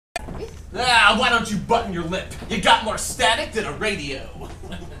Ah, why don't you button your lip? You got more static than a radio.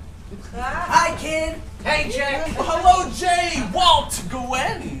 Hi, kid. Hey, Jack. Well, hello, Jay, Walt,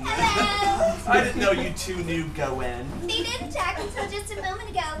 Gwen. Hello. I didn't know you two knew Gwen. They didn't, Jack, until just a moment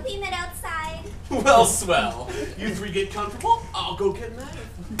ago. We met outside. Well, swell. You three get comfortable. I'll go get mad.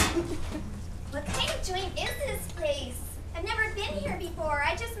 What kind of joint is this place? I've never been here before.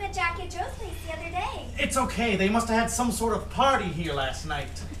 I just met Jack at Joe's place the other day. It's okay. They must have had some sort of party here last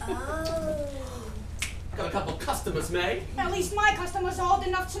night. Oh. Got a couple customers, May. At least my customers are old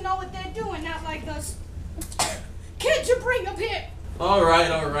enough to know what they're doing, not like those kids you bring up here. All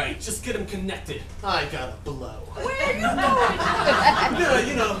right. Just get them connected. I gotta blow. Where are you going?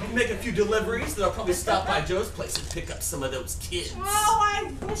 You know, make a few deliveries. Then I'll probably stop by Joe's place and pick up some of those kids. Oh,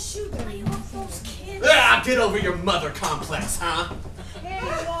 I wish you'd lay off those kids. Ah, get over your mother complex, huh? Here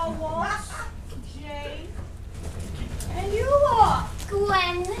you are, Walt. Jay. And you are.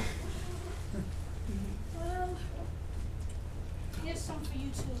 Gwen. Well, here's some for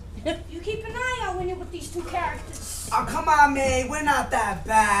you two. You keep an eye out when you're with these two characters. Oh, come on, May. We're not that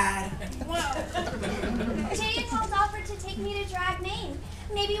bad. Well, Jay and Walt offered to take me to Drag Main.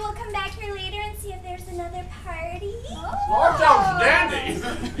 Maybe we'll come back here later and see if there's another party. That sounds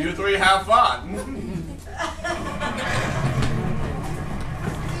dandy. You three have fun.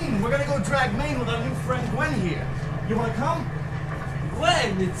 We're gonna go drag Maine with our new friend Gwen here. You wanna come?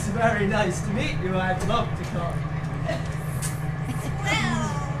 Gwen, it's very nice to meet you. I'd love to come.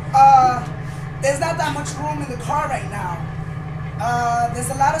 Well, There's not that much room in the car right now.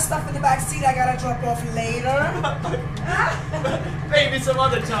 There's a lot of stuff in the back seat I gotta drop off later. Maybe some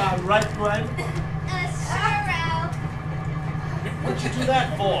other time, right, Gwen? sure, Ralph. What'd you do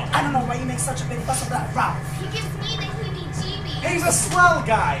that for? I don't know why you make such a big fuss of that, Ralph. He gives me the heebie-jeebies. He's a swell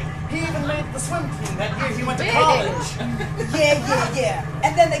guy. He even made the swim team that year he went to college. Yeah.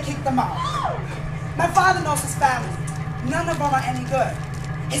 And then they kicked him out. My father knows his family. None of them are any good.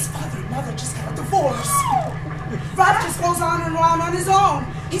 His father and mother just got a divorce. Ralph just goes on and around on his own.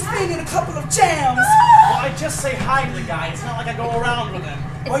 He's been in a couple of jams. Well, I just say hi to the guy. It's not like I go around with him.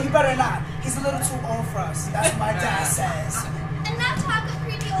 Well, you better not. He's a little too old for us. That's what my dad says. Enough talk of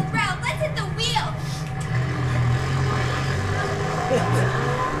creepy old Ralph. Let's hit the wheel.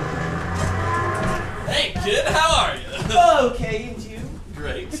 Hey, kid, how are you? Okay, and you?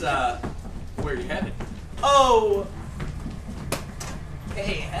 Great. Where are you headed? Oh.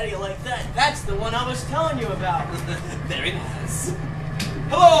 Hey, how do you like that? That's the one I was telling you about. Very nice.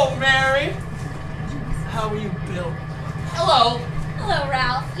 Hello, Mary. How are you, Bill? Hello. Hello,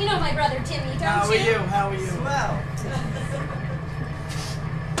 Ralph. You know my brother Timmy, don't How are you? How are you? Well.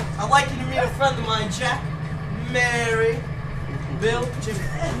 I'd like you to meet a friend of mine, Jack, Mary, Bill, Jimmy.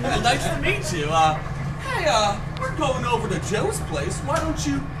 Nice to meet you. Hey, we're going over to Joe's place. Why don't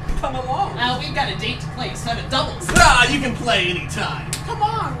you come along? We've got a date to play, so the doubles. Ah, you can play anytime. Come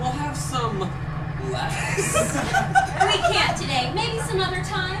on, we'll have some laughs. We can't today. Maybe some other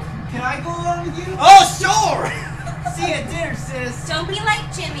time. Can I go along with you? Oh, sure! See you at dinner, sis. Don't be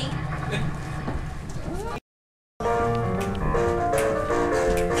like Jimmy.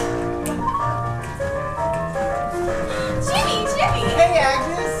 Jimmy! Hey,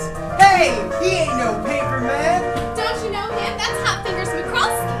 Agnes. Hey, he ain't no paper man. Don't you know him? That's Hot Fingers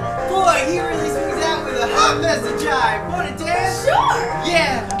McCroskey. Boy, he really swings out with a hot mess of jive. Wanna dance? Sure!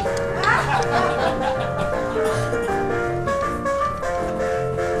 Yeah.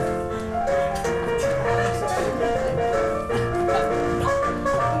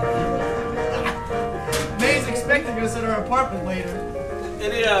 May's expecting us at our apartment later.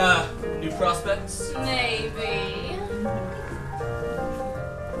 Any, new prospects? Maybe.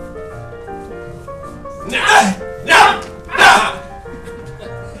 Nah!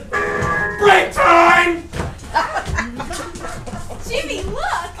 Break time! Jimmy,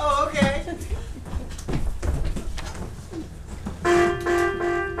 look! Oh, okay.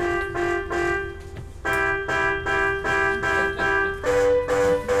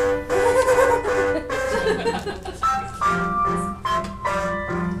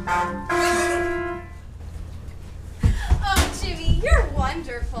 Oh, Jimmy, you're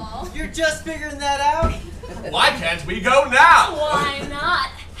wonderful. You're just figuring that out? Why can't we go now? Why not?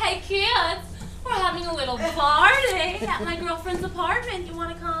 Hey, kids. We're having a little party at my girlfriend's apartment. You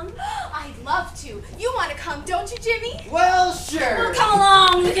want to come? I'd love to. You want to come, don't you, Jimmy? Well, sure. Well, come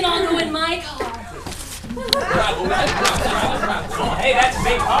along. We can all go in my car. Hey, that's a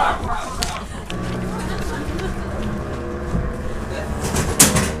big car.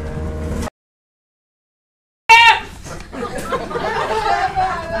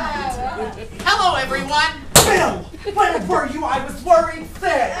 Hello, everyone. Bill, where were you? I was worried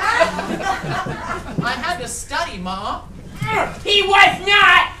sick. Ma. He was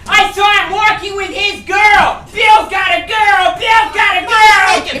not! I saw him walking with his girl! Bill's got a girl! Bill's got a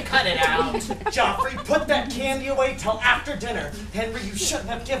girl! Make him cut it out. Joffrey, put that candy away till after dinner. Henry, you shouldn't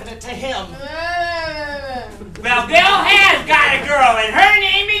have given it to him. Well, Bill has got a girl, and her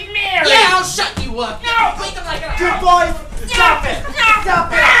name is Mary! Yeah, I'll shut you up. No! Wake him like a... Good boys, stop it! Stop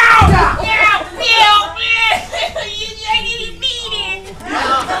it! No! No! Bill! I didn't mean it!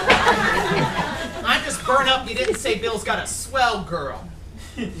 I'm just burnt up you didn't say Bill's got a swell girl.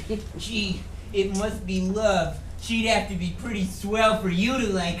 Gee, it must be love. She'd have to be pretty swell for you to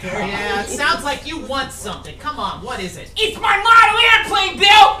like her. Yeah, it sounds like you want something. Come on, what is it? It's my model airplane,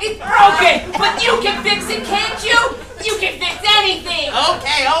 Bill! It's broken! But you can fix it, can't you? You can fix anything!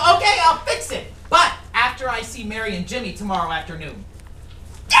 Okay, okay, I'll fix it. But after I see Mary and Jimmy tomorrow afternoon.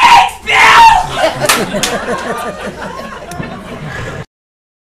 Thanks, Bill!